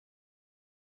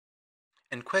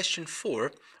In question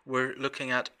 4, we're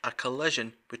looking at a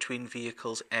collision between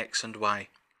vehicles X and Y.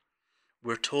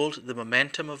 We're told the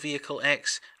momentum of vehicle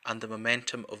X and the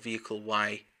momentum of vehicle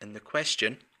Y in the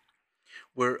question.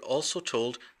 We're also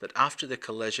told that after the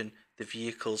collision, the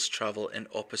vehicles travel in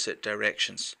opposite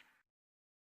directions.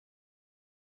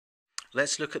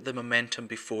 Let's look at the momentum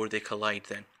before they collide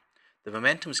then. The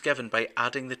momentum is given by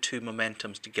adding the two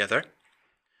momentums together.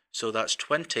 So that's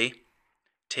 20,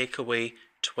 take away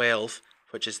 12,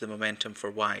 which is the momentum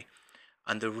for Y.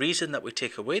 And the reason that we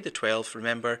take away the 12,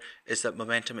 remember, is that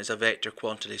momentum is a vector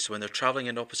quantity. So when they're traveling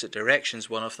in opposite directions,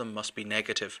 one of them must be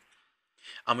negative.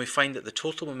 And we find that the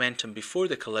total momentum before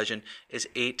the collision is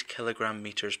 8 kilogram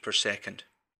meters per second.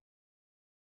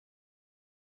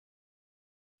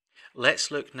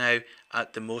 Let's look now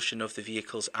at the motion of the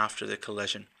vehicles after the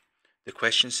collision. The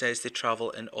question says they travel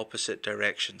in opposite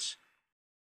directions.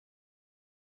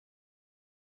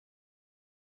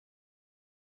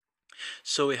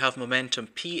 So we have momentum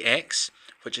px,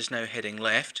 which is now heading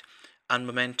left, and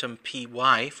momentum py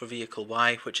for vehicle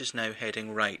Y, which is now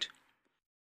heading right.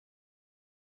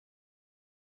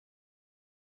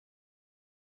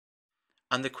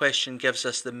 And the question gives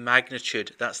us the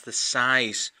magnitude, that's the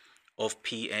size of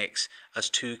px, as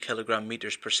 2 kilogram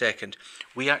meters per second.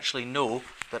 We actually know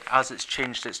that as it's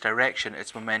changed its direction,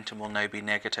 its momentum will now be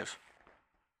negative.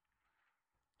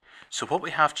 So what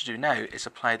we have to do now is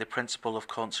apply the principle of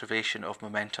conservation of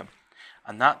momentum.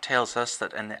 And that tells us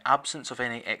that in the absence of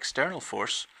any external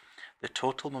force, the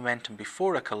total momentum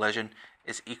before a collision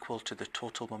is equal to the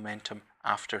total momentum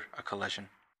after a collision.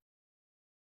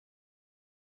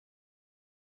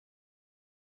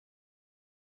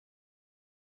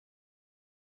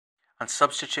 And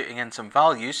substituting in some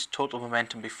values, total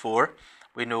momentum before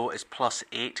we know is plus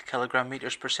 8 kilogram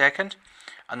meters per second,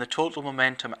 and the total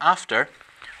momentum after,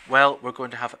 well, we're going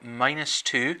to have minus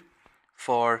 2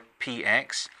 for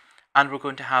px, and we're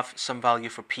going to have some value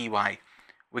for py.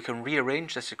 We can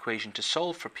rearrange this equation to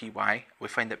solve for py. We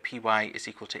find that py is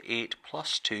equal to 8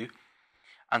 plus 2,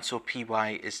 and so py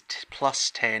is plus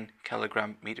 10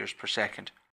 kilogram meters per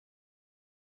second.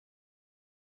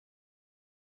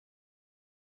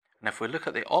 And if we look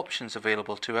at the options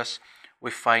available to us, we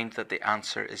find that the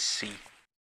answer is C.